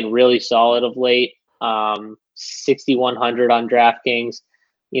been playing really solid of late. 6,100 on DraftKings.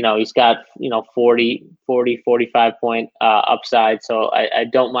 He's got 40, 45 point upside. So I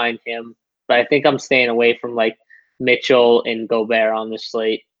don't mind him, but I think I'm staying away from Mitchell and Gobert on the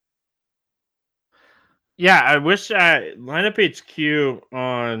slate. Yeah, I wish Lineup HQ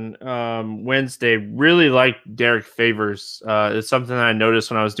on Wednesday really liked Derek Favors. It's something that I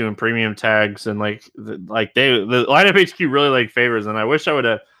noticed when I was doing premium tags, and the Lineup HQ really liked Favors, and I wish I would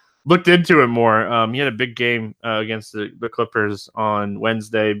have looked into it more. He had a big game against the Clippers on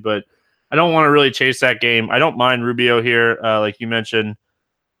Wednesday, but I don't want to really chase that game. I don't mind Rubio here, like you mentioned.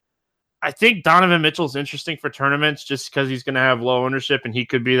 I think Donovan Mitchell's interesting for tournaments just because he's going to have low ownership and he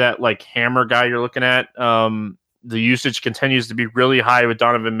could be that like hammer guy you're looking at. The usage continues to be really high with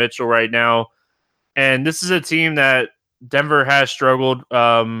Donovan Mitchell right now. And this is a team that Denver has struggled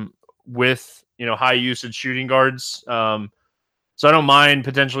with, high usage shooting guards. So I don't mind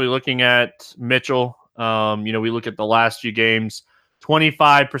potentially looking at Mitchell. We look at the last few games,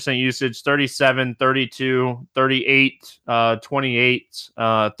 25% usage, 37, 32, 38, 28,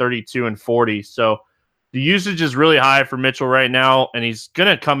 32, and 40. So the usage is really high for Mitchell right now, and he's going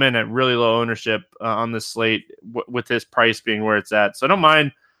to come in at really low ownership on this slate with his price being where it's at. So I don't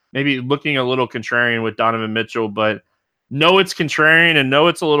mind maybe looking a little contrarian with Donovan Mitchell, but know it's contrarian and know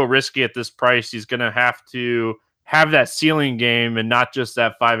it's a little risky at this price. He's going to have to have that ceiling game and not just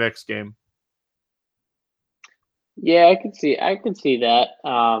that 5X game. Yeah, I could see that.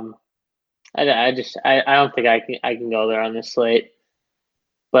 I don't think I can go there on this slate.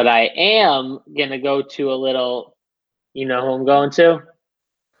 But I am gonna go to a little, who I'm going to?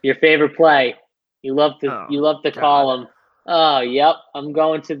 Your favorite play. You love to call him. Oh, yep. I'm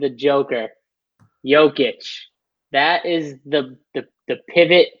going to the Joker, Jokic. That is the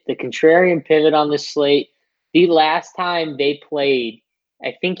pivot, the contrarian pivot on this slate. The last time they played,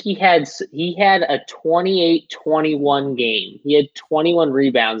 I think he had a 28-21 game. He had 21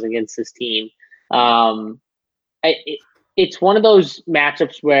 rebounds against this team. It's one of those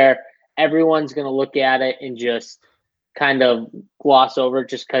matchups where everyone's going to look at it and just kind of gloss over it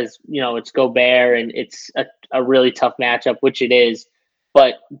just because, it's Gobert and it's a really tough matchup, which it is.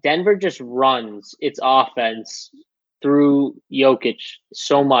 But Denver just runs its offense through Jokic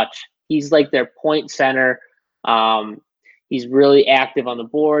so much. He's like their point center. He's really active on the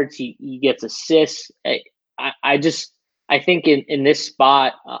boards. He gets assists. I think in this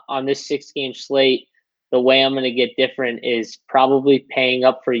spot on this 6-game slate, the way I'm going to get different is probably paying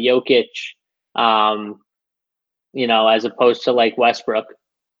up for Jokic, as opposed to like Westbrook.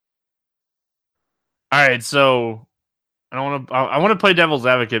 All right, so I want to play devil's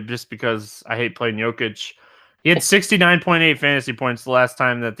advocate just because I hate playing Jokic. He had 69.8 fantasy points the last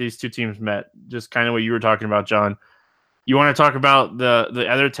time that these two teams met. Just kind of what you were talking about, John. You want to talk about the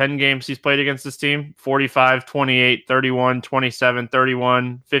other 10 games he's played against this team? 45, 28, 31, 27,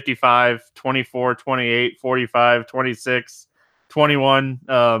 31, 55, 24, 28, 45, 26, 21.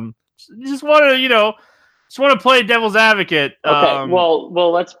 Just want to play devil's advocate. Okay.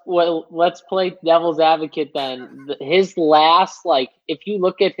 Let's play devil's advocate then. His last, if you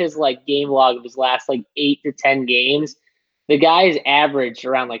look at his game log of his last 8 to 10 games, the guy's averaged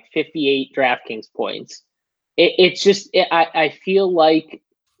around 58 DraftKings points. I feel like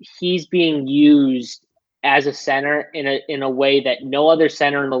he's being used as a center in a way that no other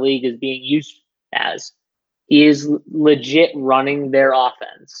center in the league is being used as. He is legit running their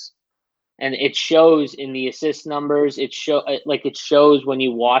offense, and it shows in the assist numbers. It shows when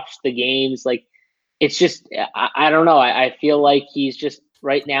you watch the games. It's just I don't know. I feel like he's just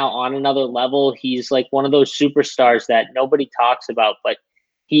right now on another level. He's one of those superstars that nobody talks about, but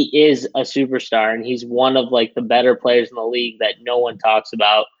he is a superstar, and he's one of the better players in the league that no one talks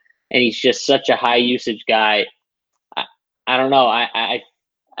about. And he's just such a high usage guy. I don't know. I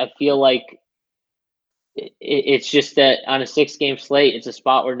feel like it's just that on a 6-game slate, it's a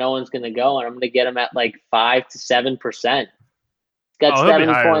spot where no one's going to go, and I'm going to get him at 5 to 7%. He's got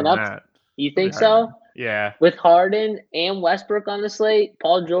 70 point ups. You think so? Yeah. With Harden and Westbrook on the slate,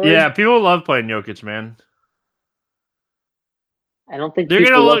 Paul George. Yeah, people love playing Jokic, man. I don't think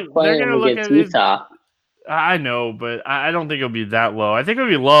people love playing him against Utah. I know, but I don't think it'll be that low. I think it'll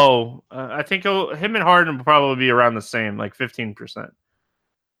be low. I think him and Harden will probably be around the same, 15%.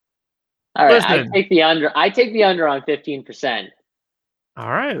 All right, I take the under. I take the under on 15%.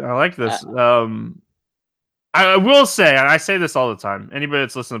 All right, I like this. I will say, and I say this all the time, anybody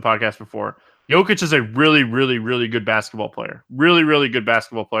that's listened to the podcast before, Jokic is a really, really, really good basketball player. Really, really good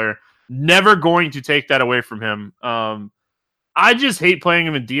basketball player. Never going to take that away from him. I just hate playing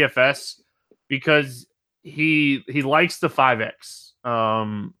him in DFS because he likes the 5X.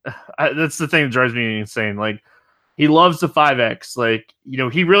 That's the thing that drives me insane. He loves the 5X.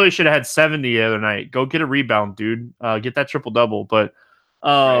 He really should have had 70 the other night. Go get a rebound, dude. Get that triple-double. But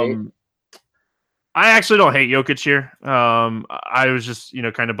right. I actually don't hate Jokic here. I was just,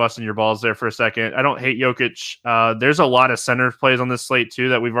 kind of busting your balls there for a second. I don't hate Jokic. There's a lot of center plays on this slate, too,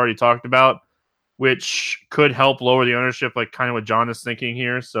 that we've already talked about, which could help lower the ownership, kind of what John is thinking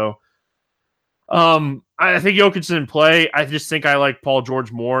here. So I think Jokic is in play. I just think I like Paul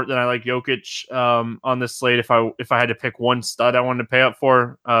George more than I like Jokic on this slate. If I had to pick one stud I wanted to pay up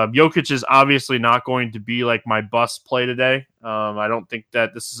for, Jokic is obviously not going to be like my bust play today. I don't think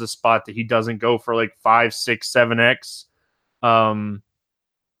that this is a spot that he doesn't go for like 5, 6, 7x. I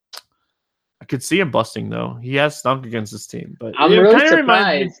could see him busting though. He has stunk against this team, but I'm really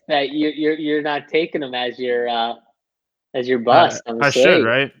surprised that you're not taking him as your bust. I should,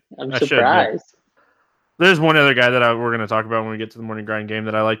 right? I'm surprised. There's one other guy that we're going to talk about when we get to the morning grind game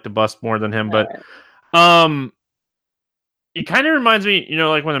that I like to bust more than him, but it kind of reminds me,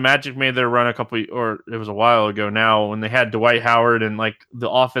 like when the Magic made their run it was a while ago now, when they had Dwight Howard and like the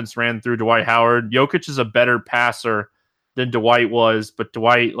offense ran through Dwight Howard. Jokic is a better passer than Dwight was, but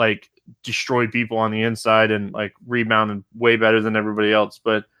Dwight like destroyed people on the inside and like rebounded way better than everybody else.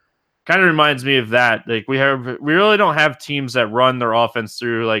 But kind of reminds me of that. Like we really don't have teams that run their offense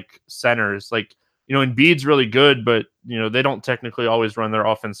through like centers. Like, Embiid's really good, but they don't technically always run their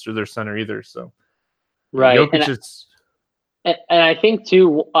offense through their center either. So, right. And I think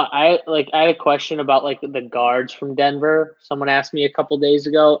too, I had a question about like the guards from Denver. Someone asked me a couple days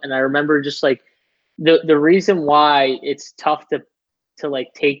ago, and I remember just like the reason why it's tough to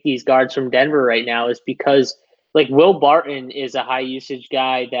like take these guards from Denver right now is because like Will Barton is a high usage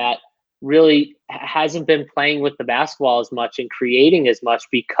guy that really hasn't been playing with the basketball as much and creating as much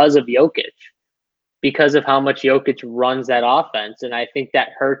because of Jokic. Because of how much Jokic runs that offense. And I think that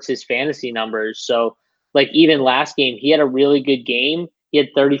hurts his fantasy numbers. So, like, even last game, he had a really good game. He had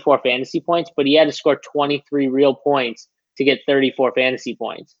 34 fantasy points, but he had to score 23 real points to get 34 fantasy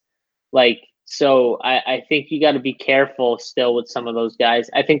points. Like, so I think you got to be careful still with some of those guys.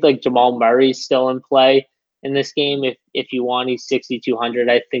 I think, like, Jamal Murray's still in play in this game. If you want, he's 6,200.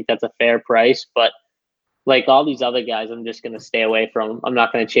 I think that's a fair price. But, like, all these other guys, I'm just going to stay away from. I'm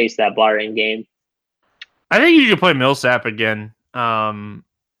not going to chase that Bahrain game. I think you could play Millsap again. Millsap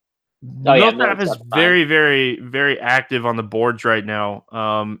is very, very, very active on the boards right now.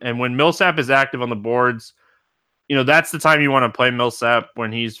 And when Millsap is active on the boards, that's the time you want to play Millsap,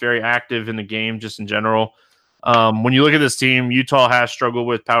 when he's very active in the game, just in general. When you look at this team, Utah has struggled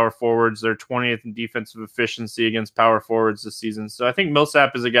with power forwards. They're 20th in defensive efficiency against power forwards this season. So I think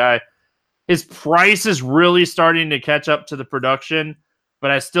Millsap is a guy. His price is really starting to catch up to the production, but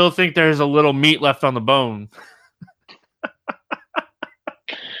I still think there's a little meat left on the bone.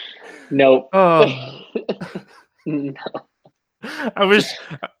 Nope. No. I wish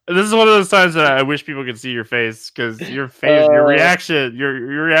this is one of those times that I wish people could see your face, because your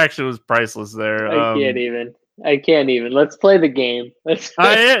reaction was priceless there. I can't even. Let's play the game.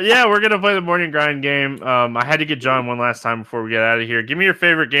 Yeah, we're gonna play the morning grind game. I had to get John one last time before we get out of here. Give me your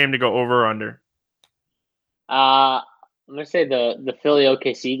favorite game to go over or under. I'm going to say the Philly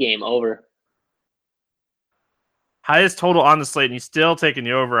OKC game over. Highest total on the slate, and he's still taking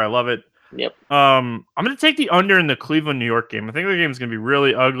the over. I love it. Yep. I'm going to take the under in the Cleveland-New York game. I think the game is going to be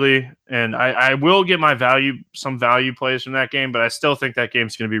really ugly, and I will get some value plays from that game, but I still think that game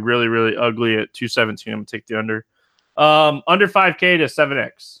is going to be really, really ugly at 217. I'm going to take the under. Under 5K to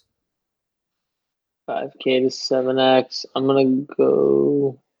 7X. 5K to 7X. I'm going to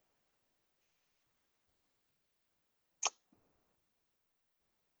go...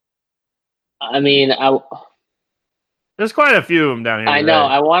 I mean, there's quite a few of them down here. I know.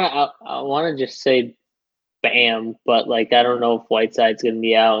 I want to just say Bam, but like I don't know if Whiteside's going to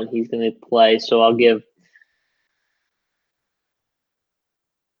be out and he's going to play, so I'll give.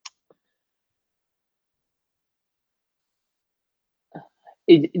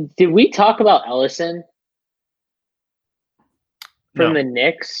 Did we talk about Ellison from the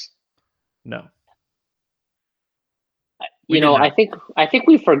Knicks? No. I think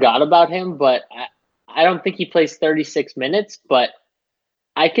we forgot about him, but I don't think he plays 36 minutes, but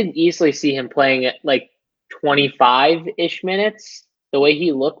I could easily see him playing at like 25-ish minutes. The way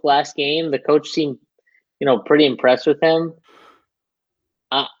he looked last game, the coach seemed, pretty impressed with him.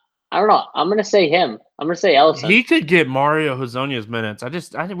 I don't know. I'm going to say him. I'm going to say Ellison. He could get Mario Hezonja's minutes. We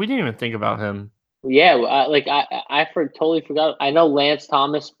didn't even think about him. Yeah, I totally forgot. I know Lance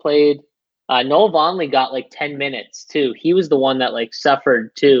Thomas played. Noah Vonleh got like 10 minutes too. He was the one that like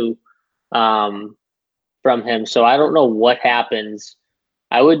suffered too from him. So I don't know what happens.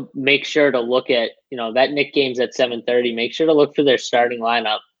 I would make sure to look at, that Knick game's at 7:30. Make sure to look for their starting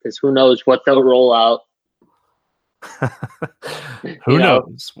lineup, because who knows what they'll roll out. Who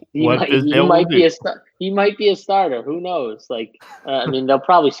knows? He might be a starter. Who knows? They'll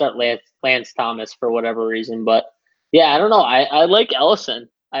probably start Lance Thomas for whatever reason. But yeah, I don't know. I like Ellison.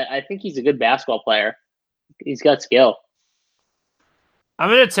 I think he's a good basketball player. He's got skill. I'm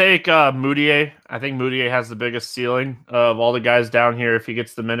going to take Moutier. I think Moutier has the biggest ceiling of all the guys down here if he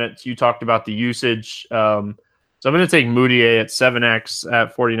gets the minutes. You talked about the usage. So I'm going to take Moutier at 7X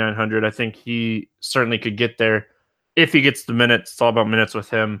at 4,900. I think he certainly could get there if he gets the minutes. It's all about minutes with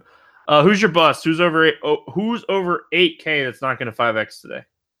him. Who's your bust? Who's over 8K that's not going to 5X today?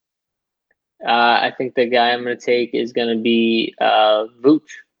 I think the guy I'm going to take is going to be Vooch.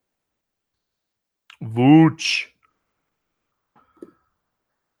 Vooch.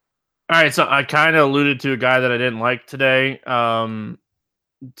 All right, so I kind of alluded to a guy that I didn't like today to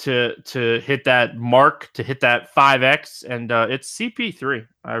hit that mark, to hit that 5X, and it's CP3.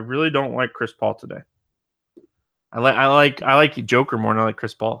 I really don't like Chris Paul today. I like Joker more than I like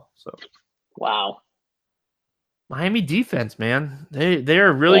Chris Paul. So, wow, Miami defense, man, they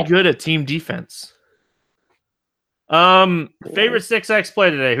are really good at team defense. Favorite 6X play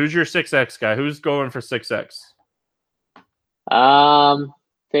today? Who's your 6X guy? Who's going for 6X?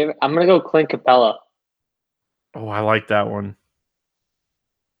 Favorite. I'm gonna go Clint Capella. Oh, I like that one.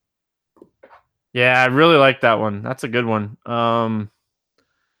 Yeah, I really like that one. That's a good one.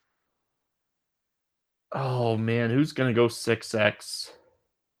 Oh man, who's gonna go 6X?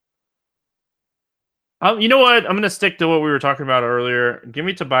 You know what? I'm gonna stick to what we were talking about earlier. Give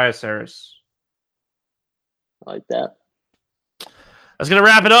me Tobias Harris. I like that. That's going to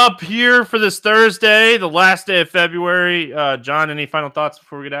wrap it up here for this Thursday, the last day of February. John, any final thoughts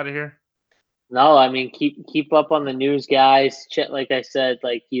before we get out of here? No, I mean, keep up on the news, guys. Like I said,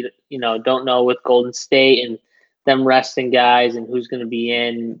 like you don't know with Golden State and them resting guys and who's going to be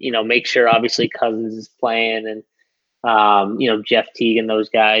in. Make sure obviously Cousins is playing and Jeff Teague and those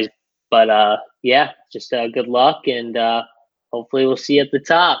guys. But yeah, just good luck and hopefully we'll see you at the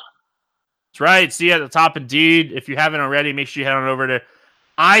top. That's right. See you at the top indeed. If you haven't already, make sure you head on over to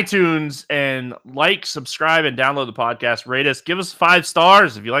iTunes and subscribe, and download the podcast. Rate us. Give us 5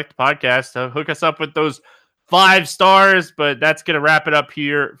 stars if you like the podcast. Hook us up with those 5 stars. But that's going to wrap it up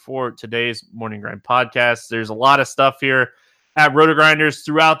here for today's Morning Grind podcast. There's a lot of stuff here at RotoGrinders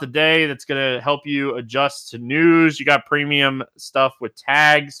throughout the day that's going to help you adjust to news. You got premium stuff with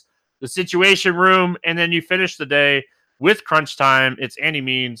tags, the Situation Room, and then you finish the day with Crunch Time. It's Andy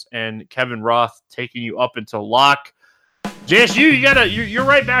Means and Kevin Roth taking you up until lock. JSU, you're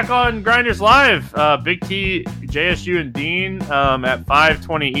right back on Grinders Live. Big T, JSU, and Dean at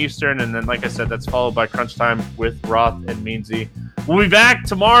 5:20 Eastern, and then, like I said, that's followed by Crunch Time with Roth and Meansy. We'll be back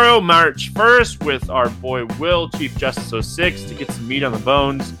tomorrow, March 1st, with our boy Will, Chief Justice 06, to get some meat on the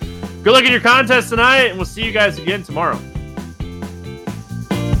bones. Good luck in your contest tonight, and we'll see you guys again tomorrow.